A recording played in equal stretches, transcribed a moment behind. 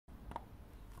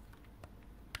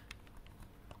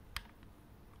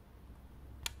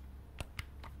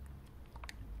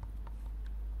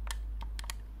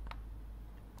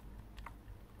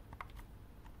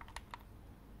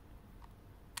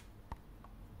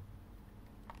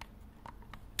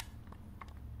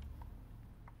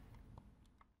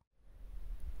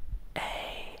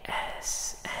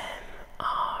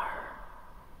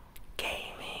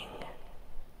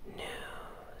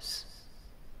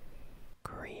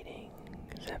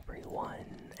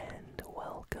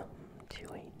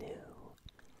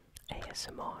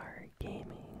ASMR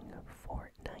Gaming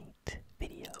Fortnite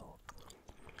video.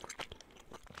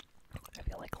 I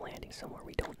feel like landing somewhere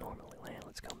we don't normally land.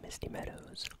 Let's go Misty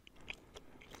Meadows.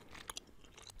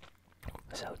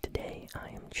 So today I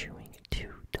am chewing 2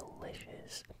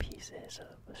 delicious pieces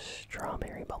of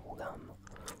strawberry bubblegum.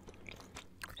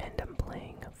 And I'm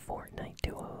playing Fortnite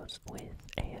duos with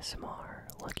ASMR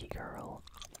Lucky Girl.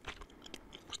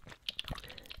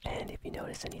 And if you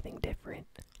notice anything different,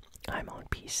 I'm on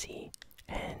PC,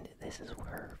 and this is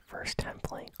her first time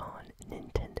playing on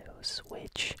Nintendo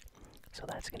Switch, so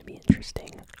that's going to be interesting.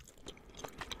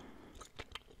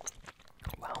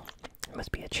 Well, it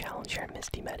must be a challenge here at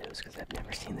Misty Meadows, because I've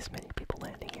never seen this many people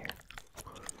landing here.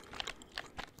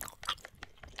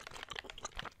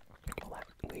 Well,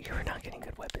 you're not getting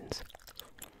good weapons.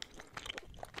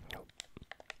 Nope.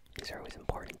 These are always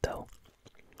important, though.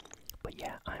 But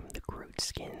yeah, I'm the Groot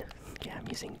skin. Yeah, I'm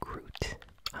using Groot.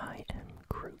 I am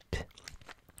Groot.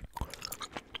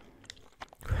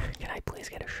 Can I please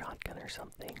get a shotgun or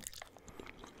something?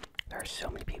 There are so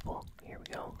many people. Here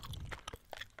we go.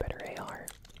 Better AR.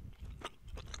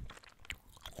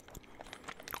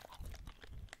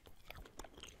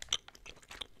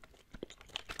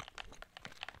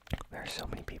 There are so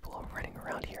many people running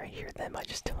around here. I hear them. I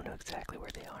just don't know exactly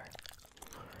where they are.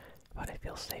 But I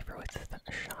feel safer with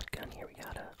a shotgun. Here we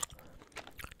got a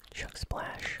Chug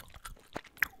Splash.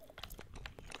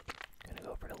 Gonna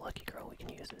go over to Lucky Girl. We can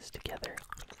use this together.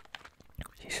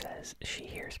 She says she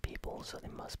hears people, so they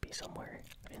must be somewhere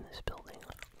in this building.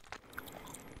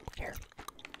 Here.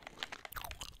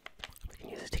 We can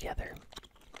use it together.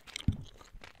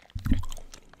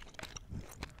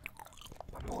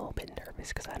 I'm a little bit nervous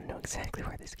because I don't know exactly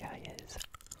where this guy is.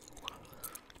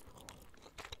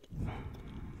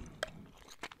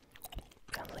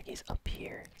 Sounds like he's up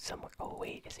here somewhere. Oh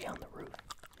wait, is he on the roof?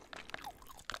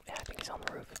 Yeah, I think he's on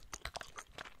the roof.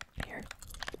 Here.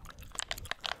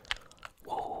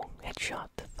 Whoa, headshot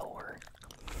to Thor.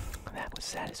 That was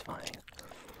satisfying.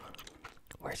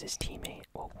 Where's his teammate?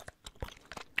 Whoa.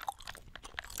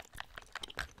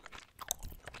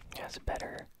 He has a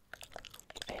better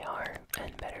AR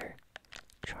and better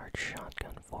charged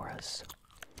shotgun for us.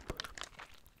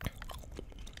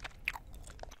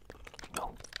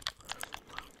 Oh.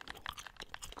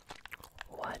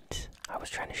 What? I was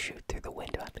trying to shoot through the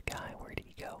window at the guy. Where did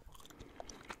he go?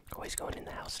 Oh, he's going in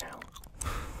the house now.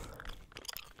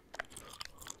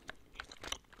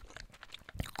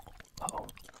 Uh-oh.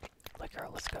 Look,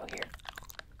 girl, let's go here.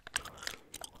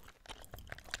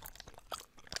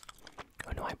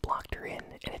 Oh no, I blocked her in,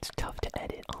 and it's tough to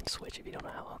edit on Switch if you don't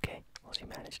know how. Okay, well, she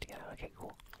managed to get out. Okay,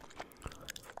 cool.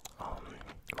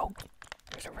 Oh,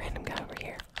 there's a random guy over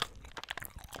here.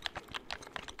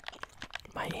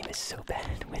 My aim is so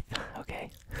bad with, okay,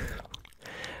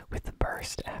 with the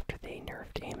burst after they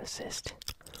nerfed aim assist.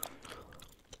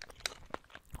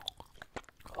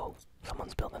 Oh,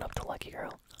 someone's building up to Lucky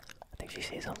Girl. I think she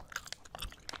sees him.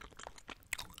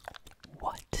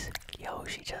 What? Yo,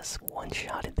 she just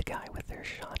one-shotted the guy with her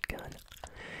shotgun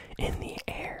in the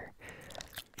air.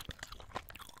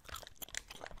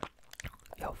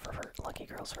 Yo, for her Lucky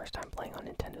Girl's first time playing on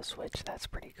Nintendo Switch, that's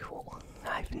pretty cool.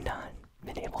 I've not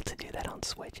been able to do that on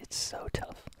Switch. It's so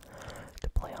tough to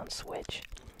play on Switch.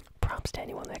 Props to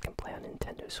anyone that can play on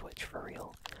Nintendo Switch, for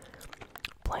real.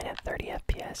 Playing at 30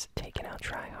 FPS, taking out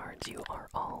tryhards, you are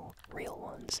all real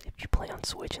ones. If you play on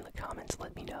Switch in the comments,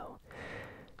 let me know.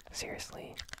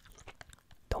 Seriously.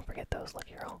 Don't forget those,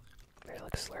 Lucky Girl. There's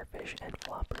like Slurfish and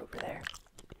Flopper over there.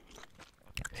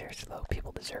 Seriously though,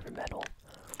 people deserve a medal.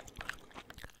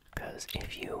 Because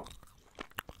if you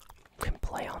can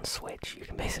play on Switch, you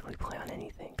can basically play on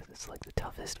anything, because it's like the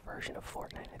toughest version of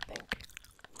Fortnite, I think.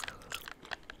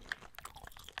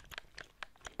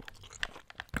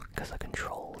 Because of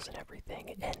controls and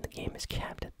everything, and the game is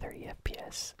capped at 30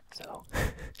 FPS, so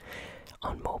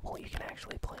on mobile you can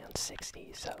actually play on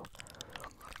 60, so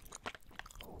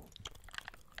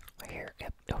right here,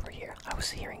 yep, over here. I was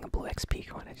hearing a blue XP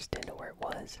coin, I just didn't know where it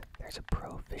was. There's a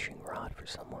pro fishing rod for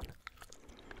someone.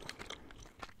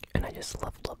 And I just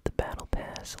leveled up the battle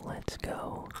pass. Let's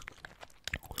go.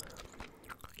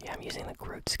 Yeah, I'm using the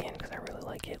Groot skin because I really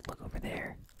like it. Look over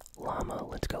there. Llama,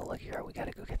 let's go, Lucky Girl. We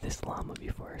gotta go get this llama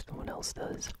before someone else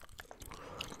does.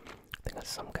 I think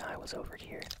some guy was over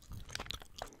here.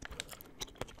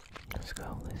 Let's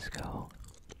go, let's go.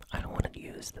 I don't want to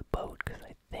use the boat because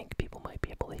I think people might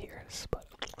be able to hear us, but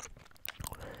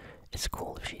it's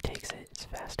cool if she takes it. It's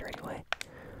faster anyway.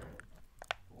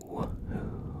 Woohoo.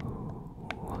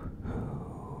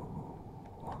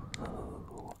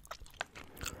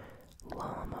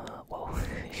 Llama. Whoa,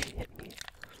 she hit me.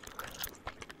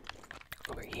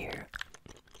 Over here.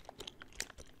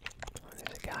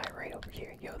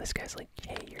 this guy's like,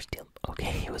 hey, you're still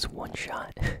okay. It was one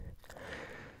shot.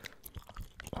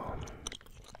 I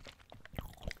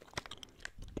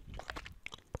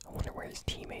wonder where his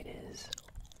teammate is.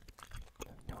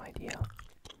 No idea.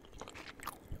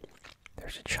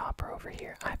 There's a chopper over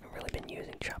here. I haven't really been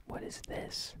using chop. What is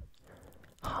this?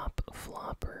 Hop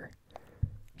flopper.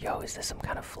 Yo, is this some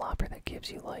kind of flopper that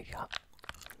gives you like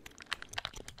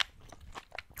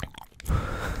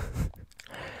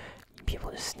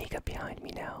people just sneak up behind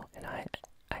me now, and I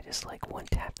just like one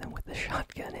tap them with the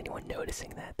shotgun. Anyone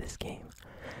noticing that this game?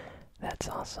 That's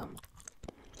awesome.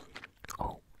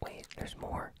 Oh wait, there's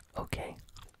more. Okay,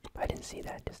 I didn't see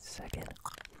that. Just a second.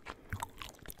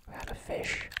 We got a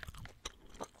fish.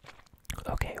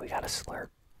 Okay, we got a slurp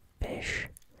fish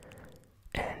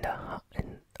and a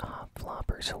hop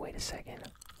flopper. So wait a second.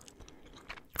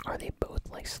 Are they both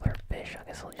like slurp fish? I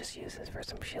guess I'll just use this for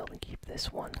some shield and keep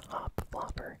this one hop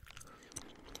flopper.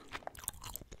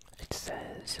 It said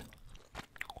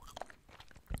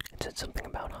something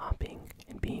about hopping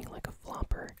and being like a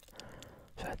flopper.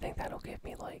 So I think that'll give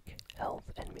me like health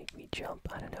and make me jump.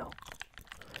 I don't know.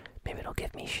 Maybe it'll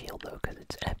give me shield though, because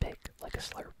it's epic, like a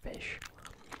slurp fish.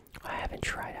 I haven't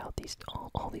tried out these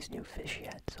all these new fish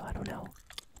yet, so I don't know.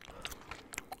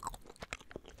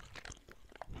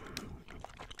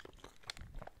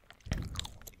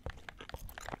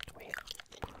 Wait.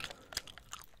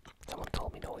 Someone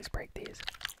told me to always break these.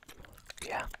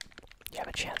 Yeah. You have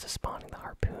a chance of spawning the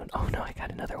harpoon. Oh no, I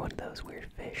got another one of those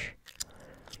weird fish.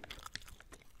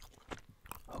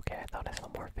 Okay, I thought I saw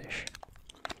more fish.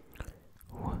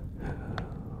 Woohoo.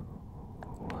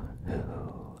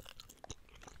 Woohoo.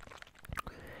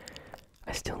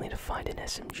 I still need to find an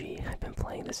SMG. I've been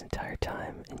playing this entire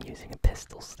time and using a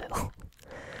pistol still.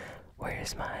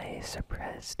 Where's my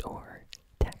suppressed or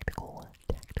tactical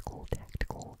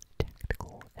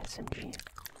SMG?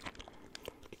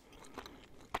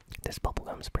 This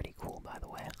bubblegum's pretty cool, by the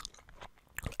way.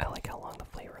 I like how long the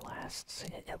flavor lasts.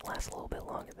 It lasts a little bit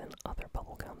longer than other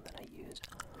bubblegum that I use.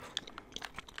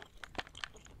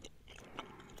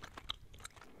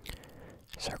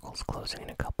 Circle's closing in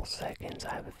a couple seconds.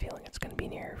 I have a feeling it's going to be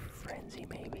near Frenzy,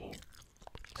 maybe.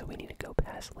 So we need to go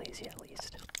past Lazy at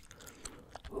least.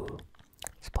 Ooh,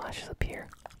 splashes up here.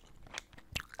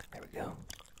 There we go.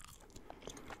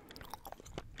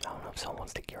 I don't know if someone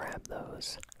wants to grab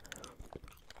those.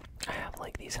 I have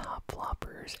like these hop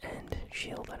floppers and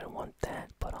shield. I don't want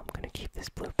that, but I'm gonna keep this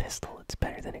blue pistol. It's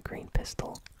better than a green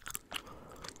pistol.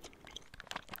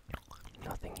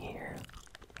 Nothing here.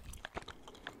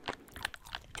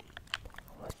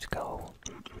 Let's go.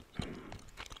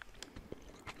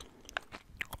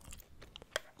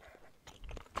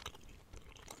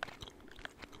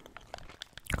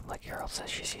 Like girl says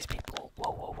she sees people.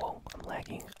 Whoa, whoa, whoa. I'm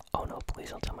lagging. Oh no, please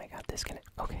don't tell me I got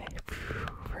disconnected. Okay.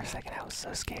 For a second I was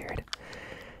so scared.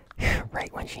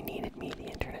 Right when she needed me, the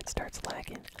internet starts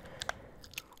lagging.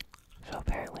 So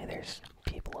apparently there's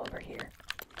people over here.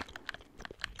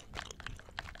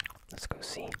 Let's go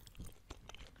see.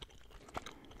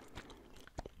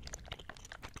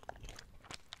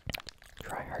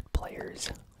 Tryhard players.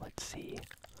 Let's see.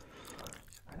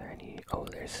 Are there any? Oh,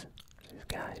 there's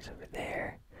guys over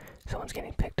there. Someone's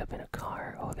getting picked up in a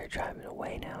car. Oh, they're driving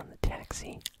away now in the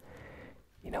taxi.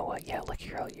 You know what? Yeah, look,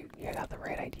 girl, you got the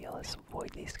right idea. Let's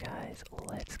avoid these guys.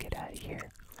 Let's get out of here.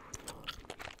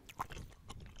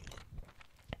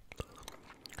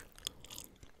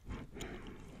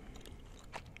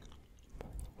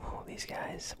 Oh, these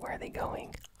guys, where are they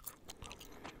going?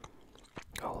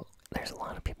 Oh, there's a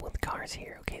lot of people with cars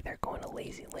here. Okay, they're going to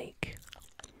Lazy Lake.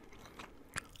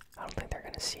 I don't think they're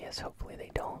gonna see us. Hopefully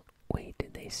they don't. Wait,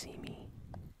 did they see me?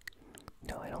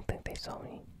 No, I don't think they saw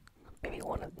me. Maybe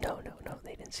one of... No,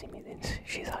 they didn't see me.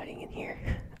 She's hiding in here.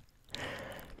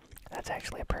 That's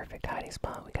actually a perfect hiding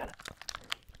spot. We got a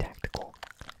tactical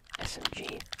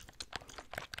SMG.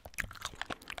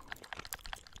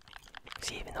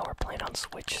 See, even though we're playing on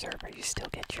Switch server, you still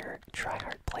get your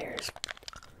tryhard players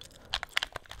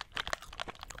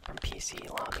from PC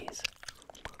lobbies.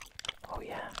 Oh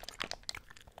yeah.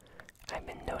 I've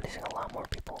been noticing a lot more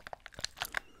people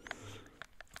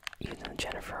using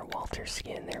Jennifer Walters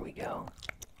skin. There we go.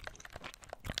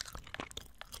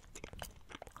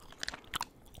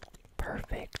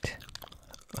 Perfect.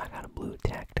 I got a blue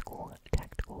tactical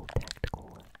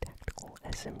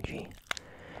SMG.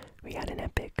 We got an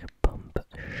epic pump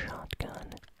shotgun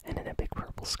and an epic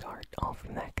purple scar, all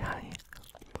from that guy.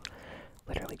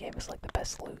 Literally gave us like the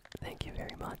best loot. Thank you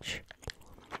very much.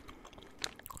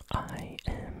 I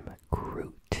am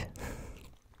Groot.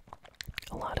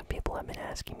 A lot of people have been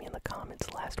asking me in the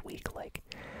comments last week, like,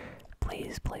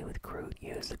 please play with Groot.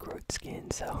 Use the Groot skin.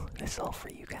 So this is all for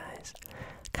you guys.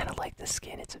 Kind of like the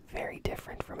skin. It's very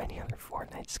different from any other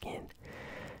Fortnite skin.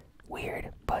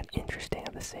 Weird, but interesting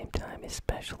at the same time,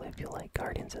 especially if you like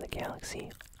Guardians of the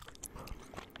Galaxy.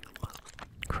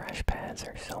 Crash pads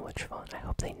are so much fun. I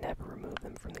hope they never remove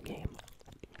them from the game.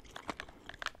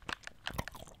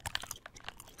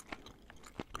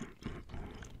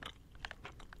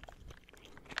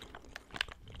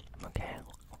 Okay.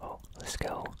 Oh, let's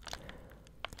go.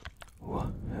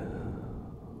 Woohoo.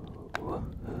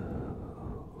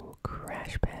 Woohoo.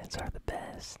 Crash pads are the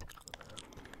best.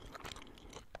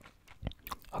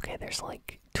 Okay, there's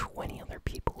like 20 other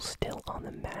people still on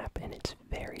the map, and it's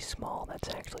very small. That's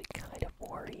actually kind of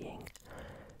worrying.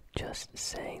 Just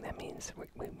saying, that means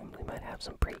we might have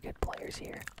some pretty good players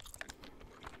here.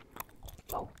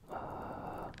 Oh,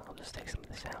 I'll just take some of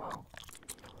this ammo.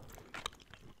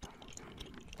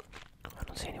 I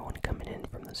don't see anyone coming in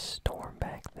from the storm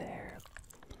back there.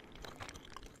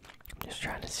 I'm just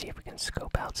trying to see if we can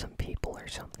scope out some people or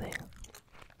something.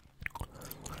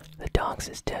 The docks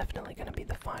is definitely going to be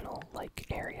the final, like,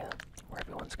 area where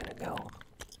everyone's going to go.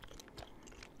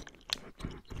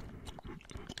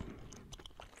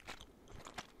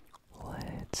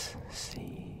 Let's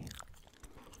see.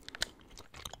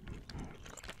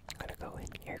 I'm going to go in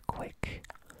here quick.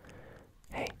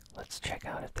 Hey, let's check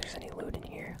out if there's any loot in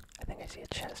here. I think I see a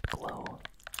chest glow.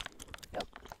 Yep.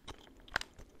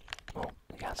 Oh,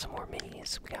 we got some more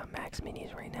minis. We got max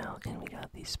minis right now, and we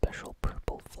got these special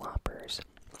purple floppers.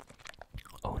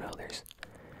 Oh no, there's...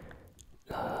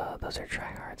 those are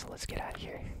tryhards. Let's get out of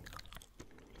here.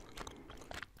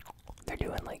 They're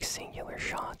doing like singular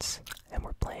shots, and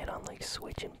we're playing on like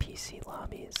Switch and PC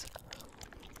lobbies.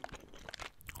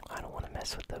 I don't want to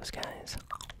mess with those guys.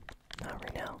 Not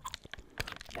right now.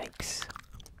 Yikes.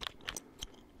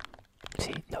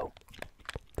 See, nope.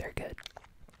 They're good.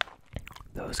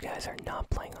 Those guys are not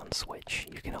playing on Switch,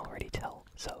 you can already tell.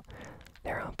 So,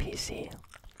 they're on PC.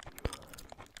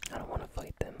 I don't want to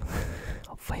fight them.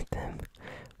 I'll fight them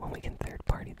when we can third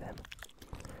party them.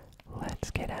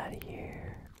 Let's get out of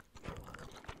here.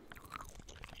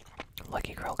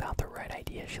 Lucky girl got the right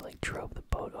idea. She like drove the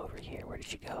boat over here. Where did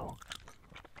she go?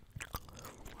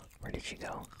 Where did she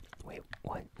go? Wait,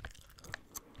 what?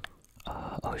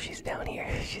 Oh, she's down here.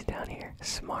 She's down here.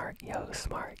 Smart, yo,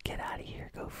 smart. Get out of here.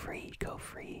 Go free, go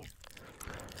free.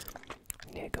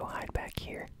 I need to go hide back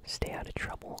here. Stay out of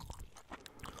trouble.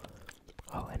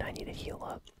 Oh, and I need to heal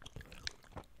up.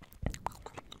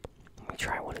 Let me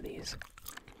try one of these.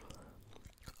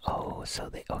 Oh, so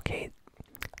they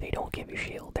don't give you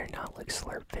shield. They're not like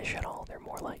slurp fish at all. They're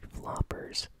more like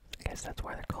floppers. I guess that's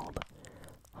why they're called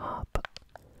hop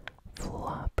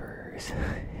floppers.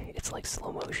 It's like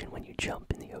slow motion when you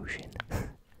jump in the ocean.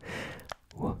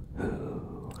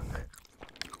 Woohoo!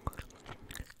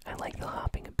 I like the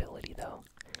hopping ability though.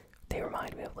 They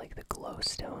remind me of like the glow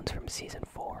stones from season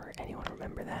 4. Anyone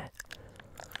remember that?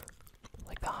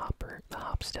 Like the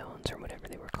hop stones or whatever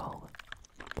they were called.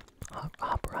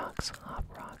 Hop rocks.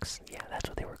 Yeah, that's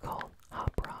what they were called.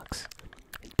 Hop rocks.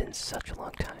 It's been such a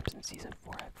long time since season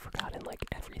 4. I've forgotten like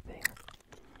everything.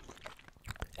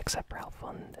 Except for how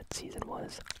fun that season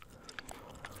was.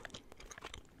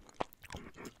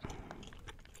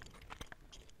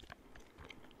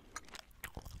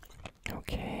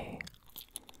 Okay.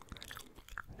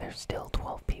 There's still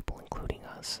 12 people, including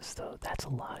us, so that's a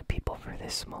lot of people for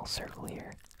this small circle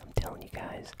here. I'm telling you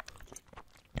guys.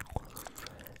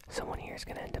 Someone here is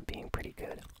going to end up being pretty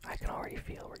good. I can already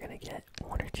feel we're going to get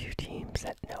 1 or 2 teams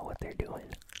that know what they're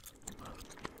doing.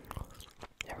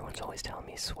 Everyone's always telling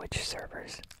me Switch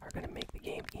servers are going to make the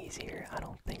game easier. I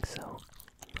don't think so.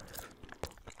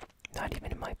 Not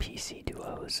even in my PC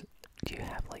duos do you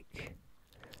have like...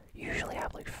 You usually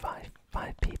have like 5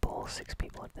 people, 6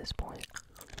 people at this point.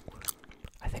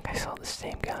 I think I saw the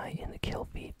same guy in the kill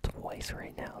feed twice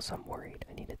right now, so I'm worried.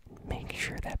 I need to make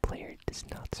sure that player does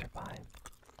not survive.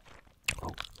 Oh.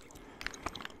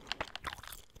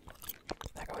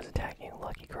 That guy was attacking.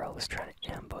 Lucky girl was trying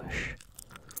to ambush.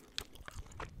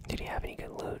 Did he have any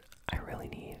good loot? I really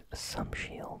need some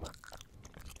shield.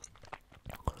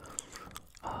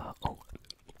 Oh.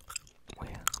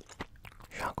 Yeah.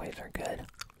 Shockwaves are good.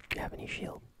 Do you have any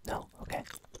shield? No? Okay.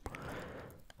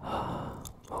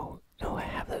 Oh, no, I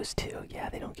have those too. Yeah,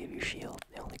 they don't give you shield.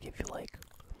 They only give you, like,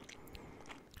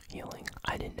 healing.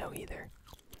 I didn't know either.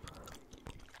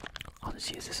 I'll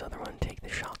just use this other one, take the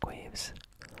shockwaves.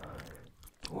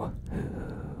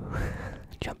 Woohoo!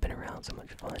 Jumping around, so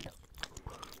much fun.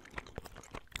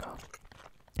 Oh.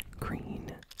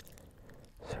 Green.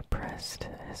 Suppressed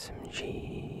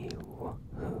SMG.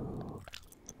 Woohoo.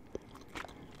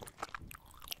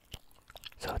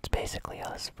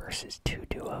 basically us versus 2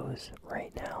 duos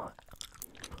right now.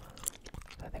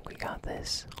 I think we got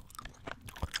this.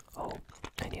 Oh,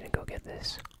 I need to go get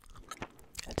this.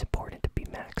 It's important to be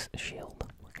max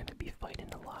shield. We're gonna be fighting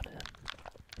a lot of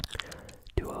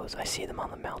duos. I see them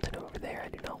on the mountain over there. I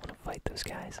do not want to fight those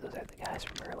guys. Those are the guys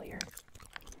from earlier.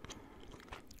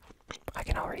 I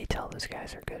can already tell those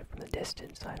guys are good from the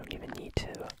distance. I don't even need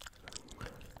to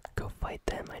go fight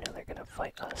them. I know they're gonna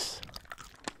fight us.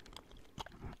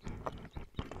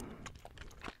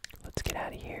 Let's get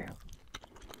out of here.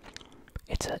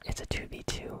 It's a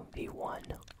 2v2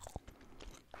 v1.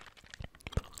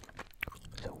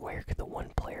 So where could the one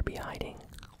player be hiding?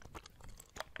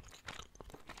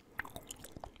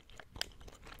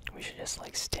 We should just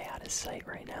like stay out of sight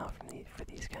right now for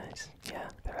these guys. Yeah,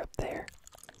 they're up there.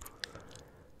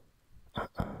 Let's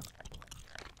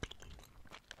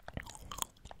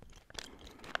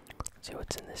see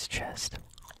what's in this chest.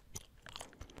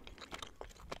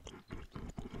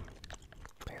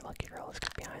 Here, lucky girl, let's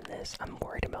get behind this. I'm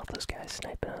worried about those guys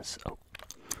sniping us. Oh,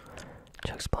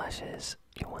 chug splashes.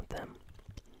 You want them?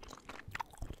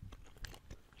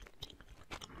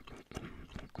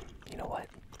 You know what?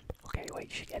 Okay,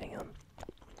 wait, she's getting them.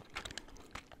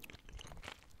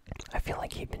 I feel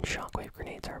like keeping shockwave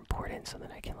grenades are important so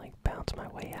that I can like bounce my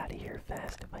way out of here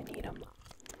fast if I need them.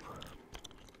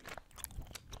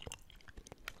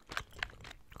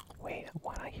 Wait,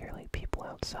 why do I hear like people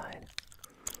outside?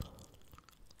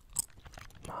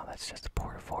 Oh, that's just a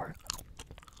porta-fort.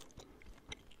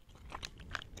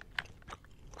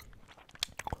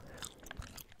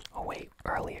 Oh wait,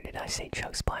 earlier did I say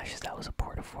chug splashes? That was a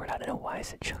porta-fort. I don't know why I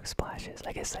said chug splashes.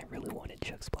 I guess I really wanted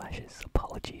chug splashes.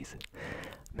 Apologies.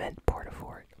 Meant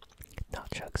porta-fort,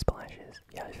 not chug splashes.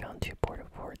 Yeah, I found 2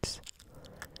 porta-forts.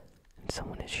 And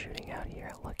someone is shooting out here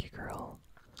at Lucky Girl.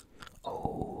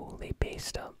 Oh, they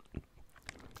based up.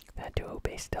 That duo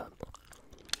based up.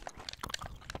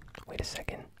 Wait a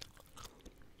second.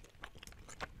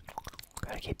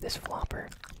 Gotta keep this flopper.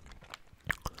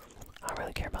 I don't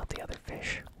really care about the other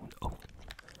fish. Oh,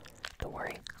 don't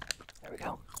worry. There we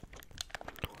go.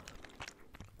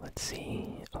 Let's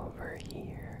see over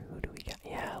here. Who do we got?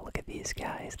 Yeah, look at these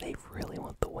guys. They really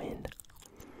want the win.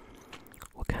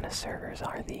 What kind of servers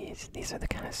are these? These are the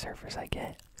kind of servers I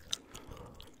get.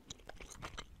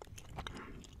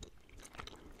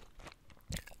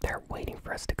 They're waiting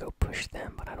for us to go push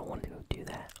them, but I don't want to go do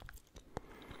that.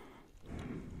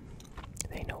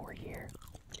 They know we're here.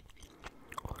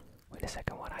 Wait a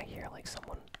second, what I hear? Like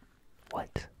someone...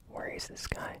 What? Where is this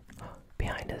guy?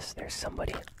 Behind us, there's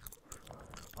somebody.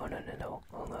 Oh no, no, no.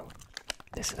 Oh no.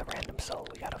 This is a random soul,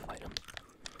 we gotta fight him.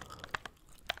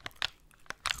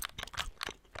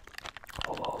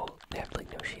 Oh, oh, they have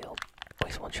like no shield.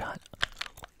 Waste one shot.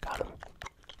 Got him.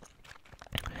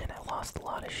 And I lost a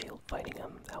lot of shield fighting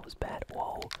him. That was bad.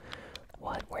 Whoa.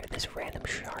 What? Where did this random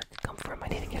shark come from? I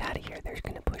need to get out of here. They're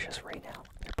gonna push us right now.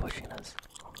 They're pushing us.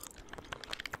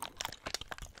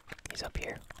 He's up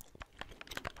here.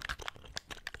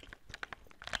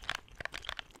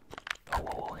 Oh,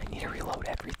 whoa, whoa. I need to reload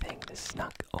everything. This is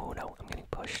not... Oh no, I'm getting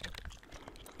pushed.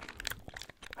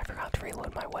 I forgot to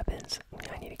reload my weapons.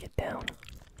 I need to get down.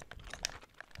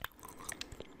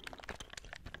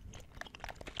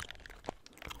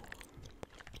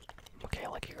 Okay,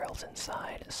 Lucky Girl's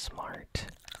inside. Smart.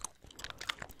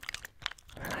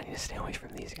 I need to stay away from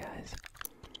these guys.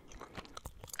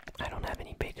 I don't have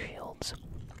any big shields.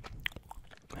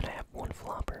 And I have 1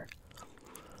 flopper.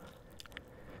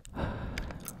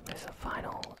 There's a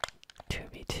final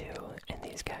 2v2, and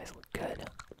these guys look good.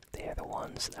 They are the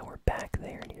ones that were back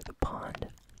there near the pond.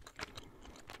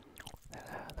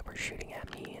 That were shooting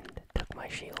at me and took my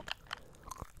shield.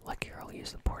 Lucky Girl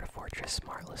used the Porta Fortress.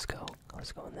 Smart, let's go.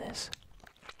 Let's go in this.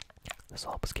 This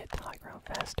will help us get to high ground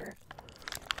faster.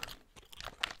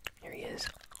 Here he is.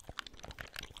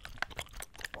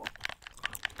 Whoa.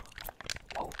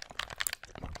 Whoa.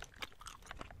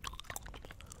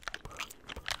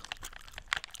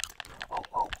 Oh,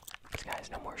 oh. This guy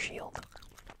has no more shield.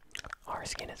 Our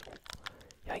skin is...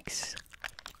 Yikes.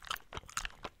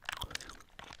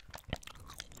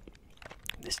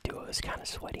 This duo is kind of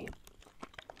sweaty.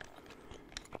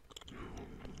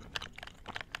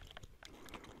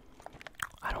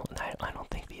 I don't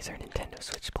think these are Nintendo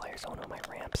Switch players. Oh no, my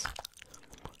ramps.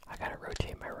 I gotta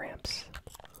rotate my ramps.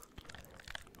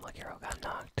 Lucky Girl got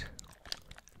knocked.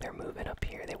 They're moving up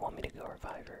here. They want me to go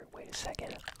revive her. Wait a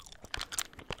second.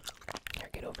 Here,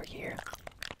 get over here.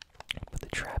 Put the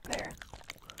trap there.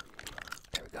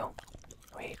 There we go.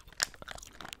 Wait.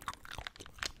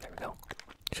 There we go.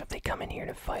 So if they come in here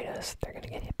to fight us, they're gonna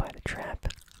get hit by the trap.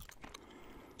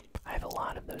 I have a a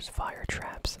lot of those fire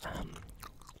traps.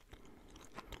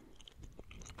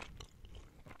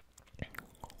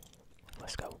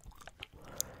 Let's go.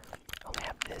 I only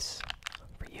have this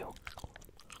for you.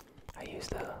 I use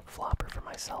the flopper for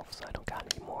myself, so I don't got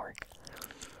any more.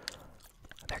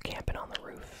 They're camping on the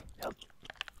roof. Yep.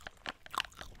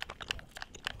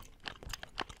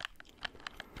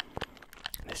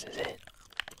 This is it.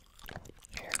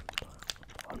 Here.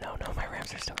 Oh no, my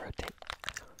rams are still rotating.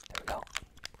 There we go.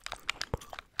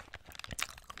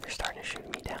 They're starting to shoot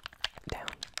me down. I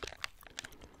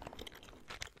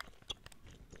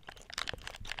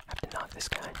have to knock this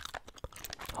guy.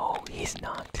 Oh, he's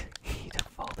knocked. He took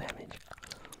fall damage.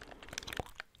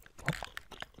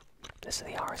 This is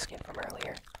the R skin from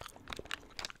earlier.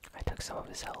 I took some of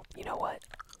his health. You know what?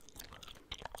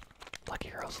 Lucky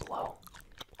Girl's low.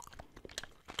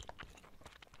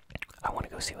 I want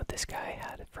to go see what this guy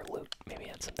had for loot. Maybe he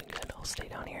had something good. I'll stay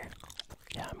down here.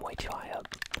 Yeah, I'm way too high up.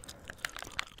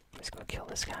 Let's go kill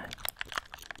this guy.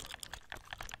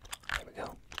 There we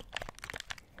go.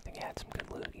 I think he had some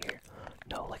good loot here.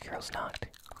 No, Lucky Girl's knocked.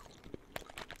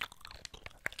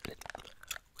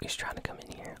 He's trying to come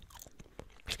in here.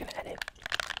 He's gonna edit.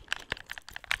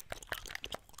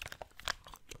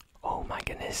 Oh my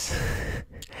goodness.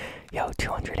 Yo,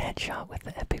 200 headshot with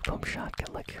the epic pump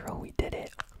shotgun. Lucky Girl, we did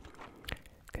it.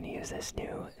 Gonna use this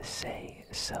new Say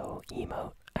So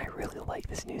emote. I really like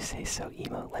this new Say So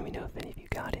emote. Let me know if any of you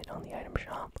got it on the item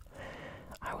shop.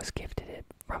 I was gifted it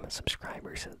from a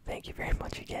subscriber, so thank you very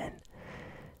much again.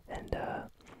 And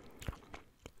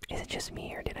is it just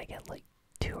me, or did I get like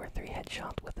 2 or 3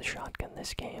 headshots with the shotgun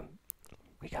this game?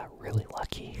 We got really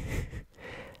lucky.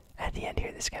 At the end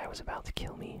here, this guy was about to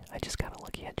kill me. I just got a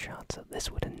lucky headshot, so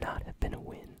this would not have been a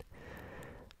win.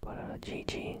 But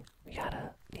GG, we got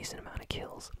a decent amount of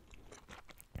kills.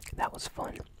 That was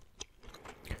fun.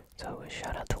 So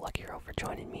shout out to Lucky Girl for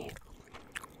joining me.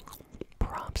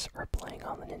 Props for playing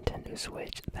on the Nintendo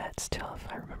Switch. That's tough.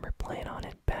 I remember playing on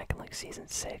it back in like Season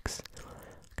 6.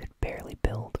 Could barely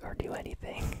build or do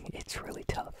anything. It's really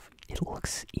tough. It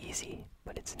looks easy,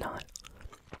 but it's not.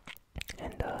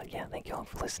 And yeah, thank you all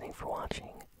for listening, for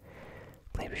watching.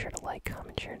 Please be sure to like,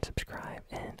 comment, share, and subscribe.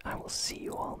 And I will see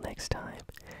you all next time.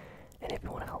 And if you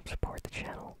want to help support the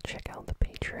channel, check out the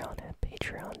Patreon at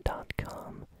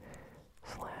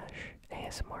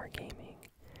patreon.com/ASMRGaming.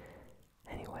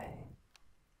 Anyway,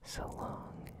 so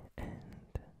long.